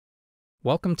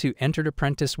Welcome to Entered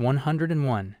Apprentice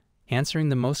 101, answering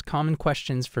the most common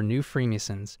questions for new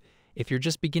Freemasons. If you're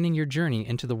just beginning your journey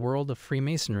into the world of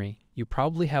Freemasonry, you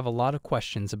probably have a lot of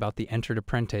questions about the Entered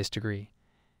Apprentice degree.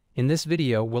 In this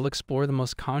video, we'll explore the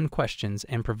most common questions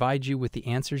and provide you with the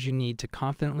answers you need to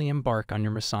confidently embark on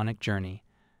your Masonic journey.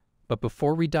 But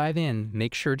before we dive in,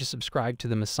 make sure to subscribe to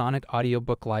the Masonic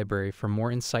audiobook library for more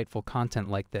insightful content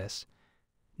like this.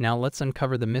 Now let's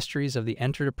uncover the mysteries of the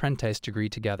Entered Apprentice degree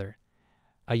together.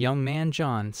 A young man,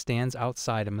 John, stands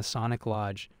outside a Masonic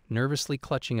lodge, nervously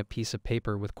clutching a piece of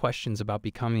paper with questions about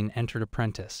becoming an Entered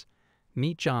Apprentice.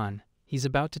 Meet John. He's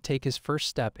about to take his first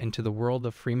step into the world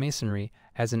of Freemasonry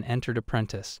as an Entered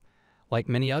Apprentice. Like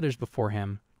many others before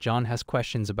him, John has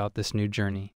questions about this new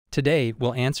journey. Today,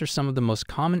 we'll answer some of the most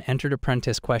common Entered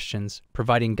Apprentice questions,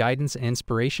 providing guidance and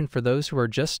inspiration for those who are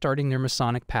just starting their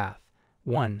Masonic path.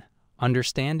 1.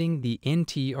 Understanding the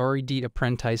Entered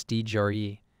Apprentice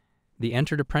degree. The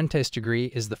Entered Apprentice degree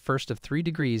is the first of 3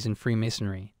 degrees in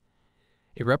Freemasonry.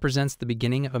 It represents the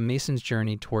beginning of a Mason's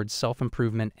journey towards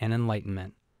self-improvement and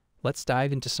enlightenment. Let's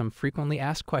dive into some frequently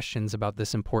asked questions about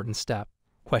this important step.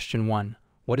 Question 1.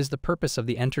 What is the purpose of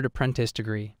the Entered Apprentice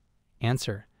degree?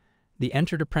 Answer. The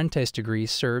Entered Apprentice degree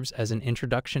serves as an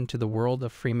introduction to the world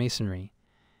of Freemasonry.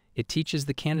 It teaches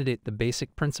the candidate the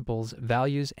basic principles,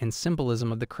 values, and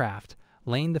symbolism of the craft,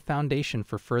 laying the foundation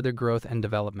for further growth and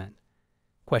development.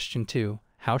 Question 2.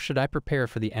 How should I prepare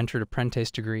for the Entered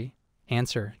Apprentice degree?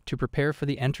 Answer. To prepare for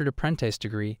the Entered Apprentice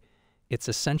degree, it's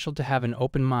essential to have an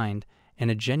open mind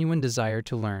and a genuine desire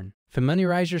to learn.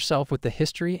 Familiarize yourself with the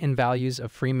history and values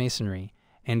of Freemasonry,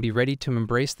 and be ready to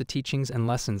embrace the teachings and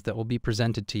lessons that will be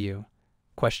presented to you.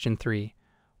 Question 3.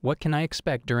 What can I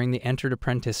expect during the Entered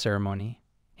Apprentice ceremony?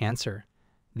 Answer.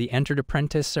 The Entered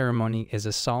Apprentice ceremony is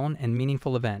a solemn and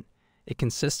meaningful event. It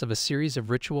consists of a series of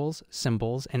rituals,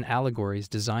 symbols, and allegories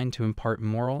designed to impart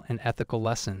moral and ethical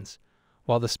lessons.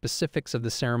 While the specifics of the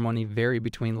ceremony vary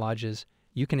between lodges,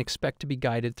 you can expect to be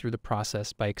guided through the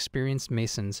process by experienced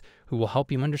Masons who will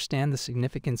help you understand the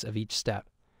significance of each step.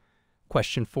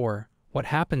 Question 4. What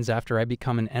happens after I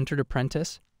become an Entered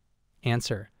Apprentice?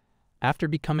 Answer. After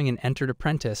becoming an Entered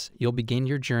Apprentice, you'll begin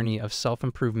your journey of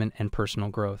self-improvement and personal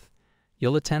growth.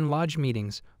 You'll attend lodge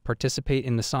meetings, participate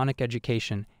in Masonic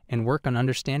education, and work on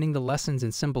understanding the lessons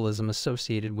and symbolism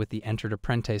associated with the Entered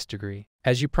Apprentice degree.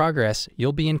 As you progress,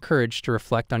 you'll be encouraged to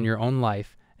reflect on your own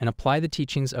life and apply the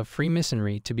teachings of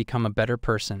Freemasonry to become a better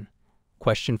person.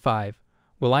 Question 5.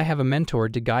 Will I have a mentor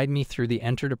to guide me through the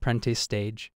Entered Apprentice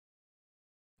stage?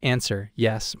 Answer.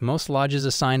 Yes, most lodges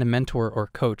assign a mentor or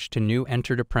coach to new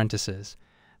Entered Apprentices.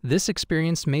 This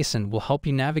experienced Mason will help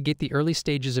you navigate the early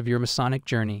stages of your Masonic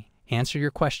journey, answer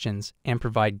your questions, and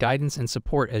provide guidance and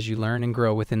support as you learn and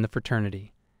grow within the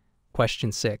fraternity.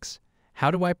 Question 6.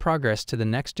 How do I progress to the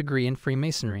next degree in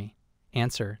Freemasonry?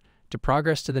 Answer. To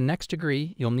progress to the next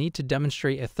degree, you'll need to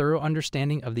demonstrate a thorough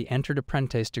understanding of the Entered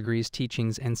Apprentice degree's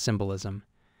teachings and symbolism.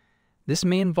 This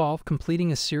may involve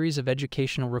completing a series of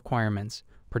educational requirements,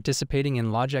 participating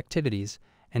in lodge activities,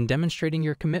 and demonstrating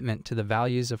your commitment to the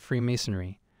values of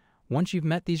Freemasonry. Once you've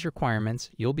met these requirements,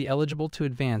 you'll be eligible to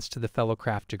advance to the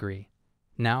Fellowcraft degree.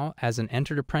 Now, as an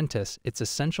Entered Apprentice, it's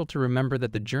essential to remember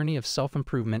that the journey of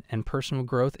self-improvement and personal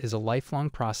growth is a lifelong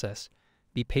process.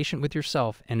 Be patient with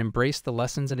yourself and embrace the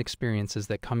lessons and experiences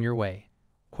that come your way.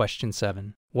 Question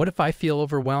 7. What if I feel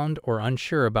overwhelmed or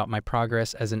unsure about my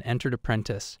progress as an Entered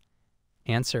Apprentice?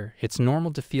 Answer. It's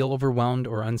normal to feel overwhelmed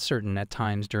or uncertain at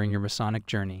times during your Masonic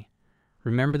journey.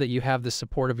 Remember that you have the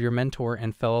support of your mentor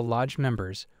and fellow lodge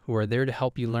members who are there to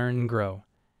help you learn and grow.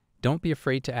 Don't be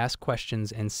afraid to ask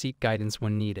questions and seek guidance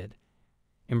when needed.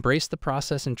 Embrace the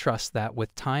process and trust that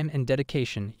with time and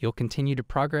dedication, you'll continue to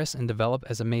progress and develop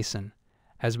as a Mason.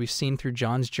 As we've seen through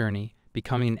John's journey,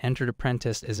 becoming an Entered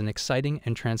Apprentice is an exciting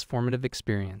and transformative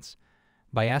experience.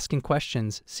 By asking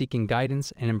questions, seeking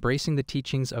guidance, and embracing the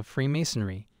teachings of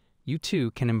Freemasonry, you too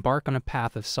can embark on a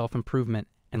path of self-improvement,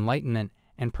 enlightenment,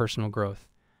 and personal growth.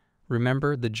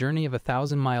 Remember, the journey of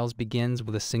 1,000 miles begins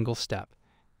with a single step.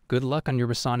 Good luck on your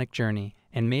Masonic journey,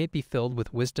 and may it be filled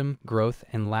with wisdom, growth,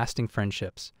 and lasting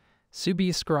friendships.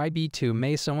 Subscribe to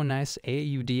Masonic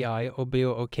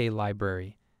audiobook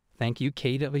library. Thank you,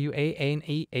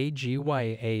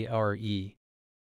 KWANEAGYARE.